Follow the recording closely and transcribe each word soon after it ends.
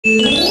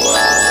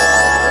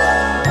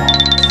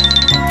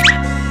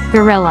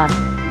Gorilla.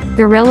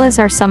 Gorillas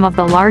are some of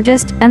the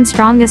largest and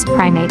strongest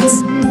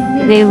primates.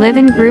 They live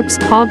in groups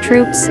called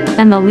troops,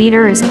 and the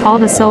leader is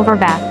called a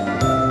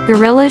silverback.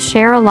 Gorillas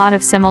share a lot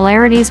of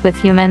similarities with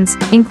humans,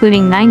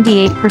 including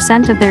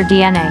 98% of their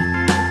DNA.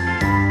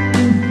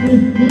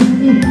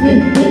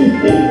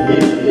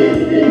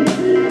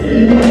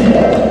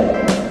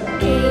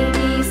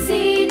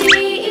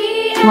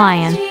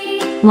 Lion.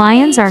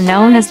 Lions are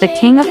known as the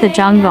king of the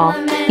jungle,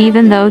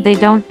 even though they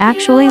don't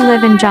actually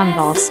live in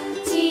jungles.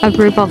 A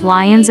group of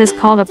lions is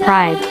called a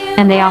pride,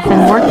 and they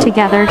often work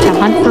together to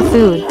hunt for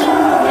food.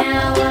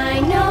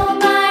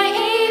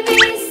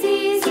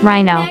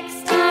 Rhino.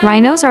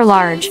 Rhinos are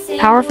large,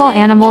 powerful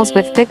animals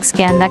with thick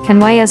skin that can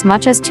weigh as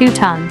much as 2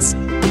 tons.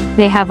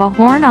 They have a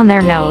horn on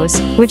their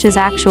nose, which is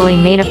actually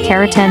made of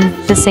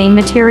keratin, the same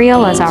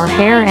material as our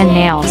hair and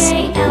nails.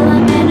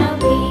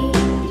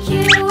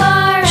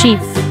 Sheep.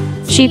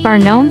 Sheep are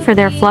known for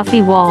their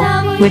fluffy wool,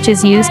 which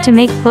is used to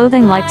make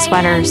clothing like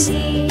sweaters.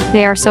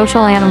 They are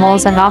social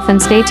animals and often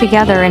stay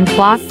together in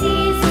flocks.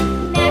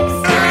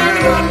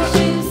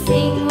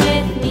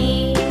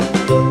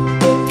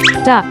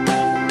 Duck.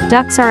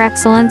 Ducks are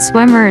excellent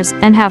swimmers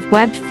and have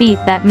webbed feet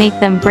that make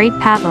them great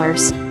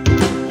paddlers.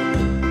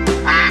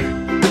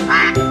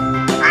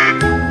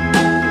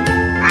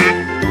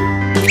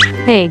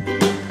 Pig.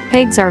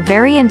 Pigs are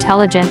very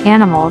intelligent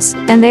animals,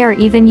 and they are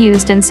even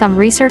used in some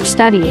research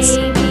studies.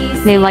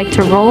 They like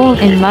to roll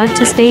in mud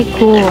to stay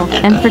cool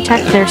and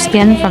protect their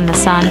skin from the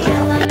sun.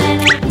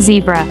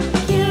 Zebra.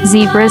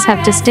 Zebras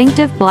have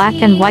distinctive black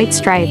and white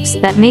stripes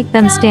that make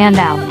them stand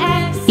out.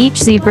 Each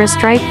zebra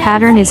stripe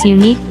pattern is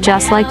unique,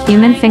 just like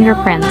human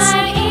fingerprints.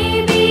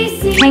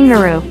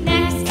 Kangaroo.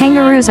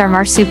 Kangaroos are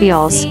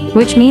marsupials,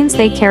 which means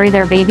they carry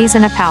their babies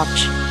in a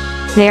pouch.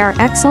 They are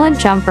excellent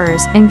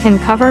jumpers and can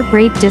cover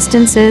great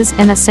distances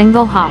in a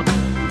single hop.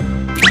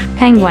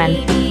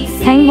 Penguin.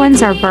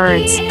 Penguins are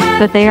birds,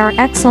 but they are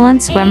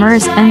excellent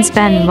swimmers and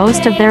spend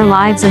most of their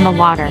lives in the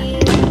water.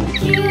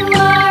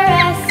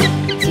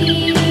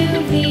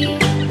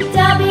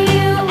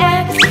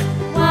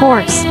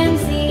 Horse.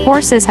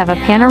 Horses have a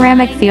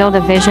panoramic field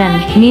of vision,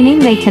 meaning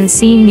they can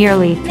see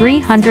nearly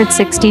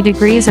 360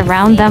 degrees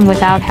around them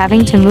without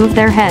having to move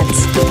their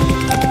heads.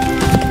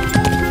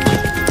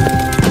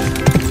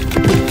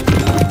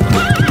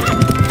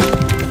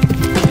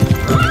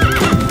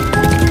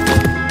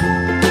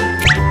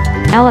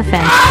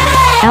 Elephant.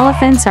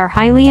 Elephants are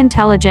highly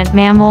intelligent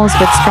mammals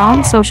with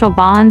strong social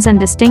bonds and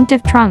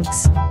distinctive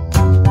trunks.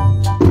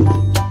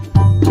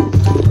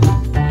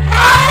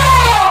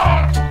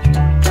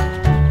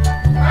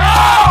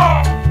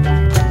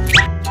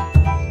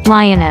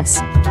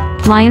 Lioness.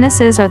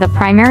 Lionesses are the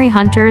primary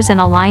hunters in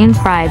a lion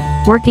pride,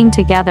 working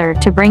together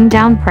to bring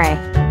down prey.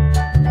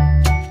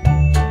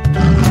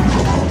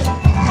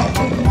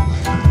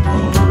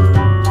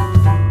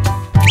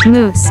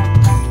 Moose.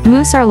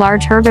 Moose are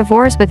large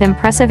herbivores with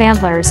impressive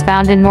antlers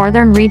found in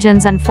northern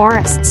regions and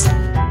forests.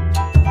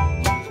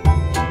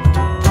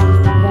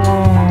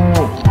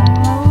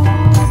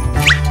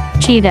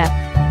 Cheetah.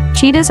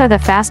 Cheetahs are the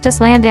fastest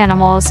land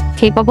animals,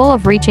 capable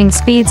of reaching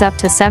speeds up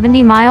to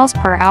 70 miles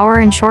per hour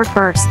in short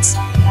bursts.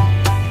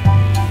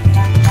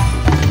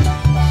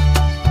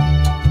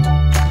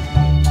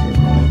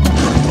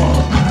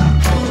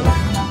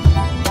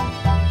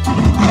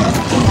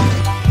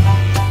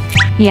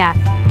 Yak.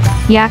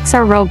 Yaks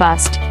are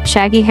robust,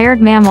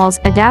 shaggy-haired mammals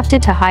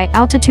adapted to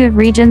high-altitude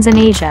regions in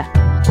Asia.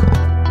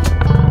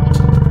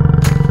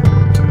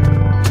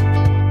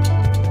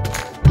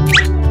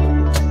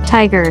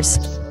 Tigers.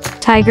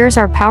 Tigers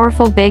are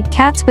powerful big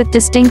cats with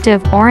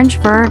distinctive orange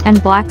fur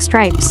and black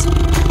stripes.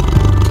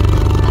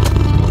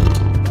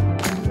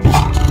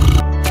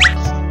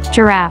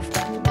 Giraffe.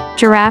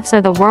 Giraffes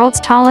are the world's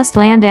tallest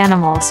land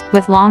animals,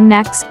 with long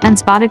necks and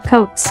spotted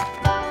coats.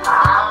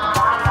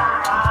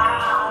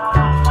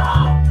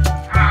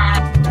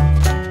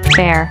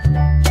 Bear.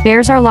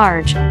 Bears are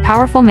large,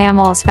 powerful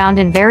mammals found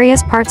in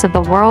various parts of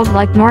the world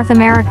like North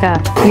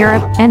America,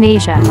 Europe, and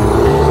Asia.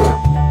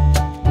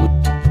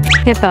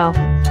 Hippo.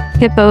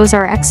 Hippos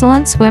are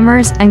excellent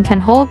swimmers and can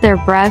hold their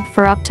breath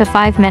for up to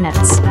 5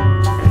 minutes.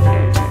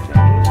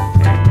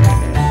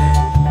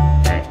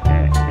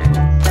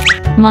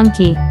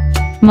 Monkey.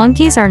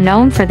 Monkeys are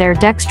known for their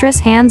dexterous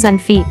hands and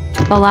feet,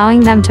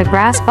 allowing them to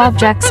grasp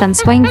objects and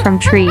swing from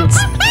trees.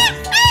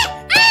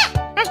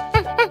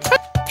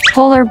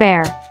 Polar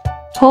bear.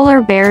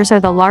 Polar bears are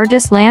the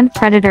largest land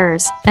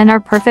predators and are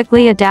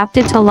perfectly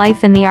adapted to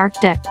life in the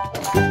Arctic.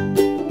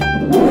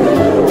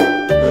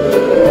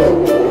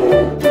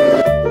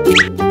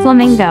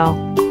 Flamingo.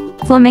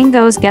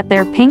 Flamingos get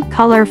their pink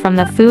color from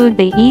the food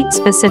they eat,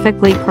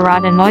 specifically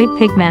carotenoid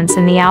pigments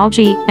in the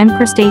algae and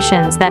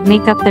crustaceans that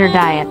make up their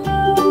diet.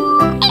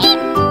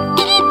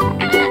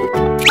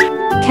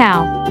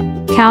 Cow.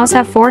 Cows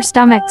have 4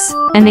 stomachs,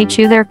 and they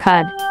chew their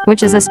cud,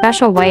 which is a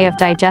special way of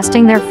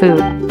digesting their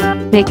food.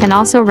 They can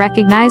also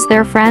recognize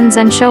their friends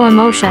and show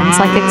emotions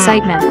like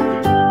excitement.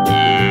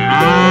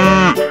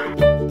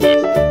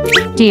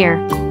 Deer.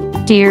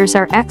 Deers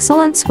are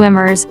excellent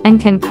swimmers and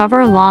can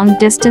cover long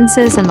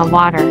distances in the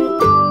water.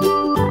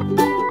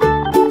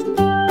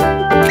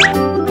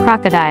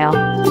 Crocodile.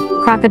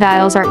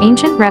 Crocodiles are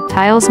ancient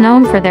reptiles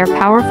known for their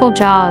powerful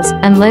jaws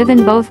and live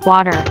in both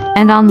water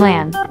and on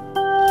land.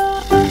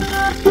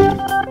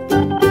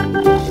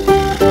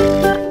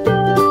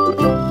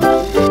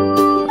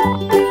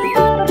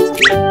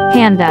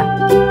 Panda.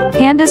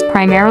 Pandas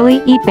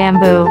primarily eat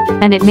bamboo,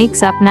 and it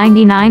makes up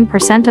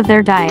 99% of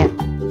their diet.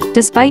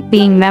 Despite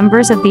being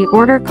members of the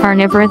order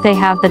Carnivora, they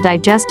have the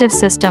digestive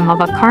system of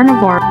a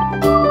carnivore.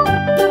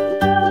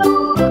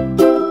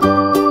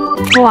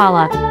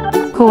 Koala.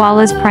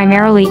 Koalas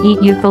primarily eat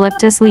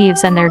eucalyptus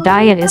leaves, and their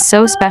diet is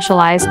so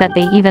specialized that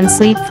they even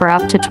sleep for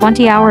up to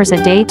 20 hours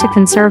a day to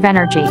conserve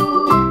energy.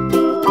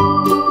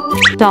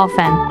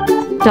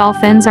 Dolphin.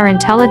 Dolphins are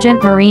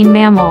intelligent marine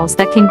mammals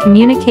that can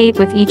communicate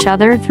with each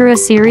other through a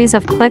series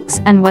of clicks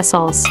and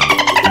whistles.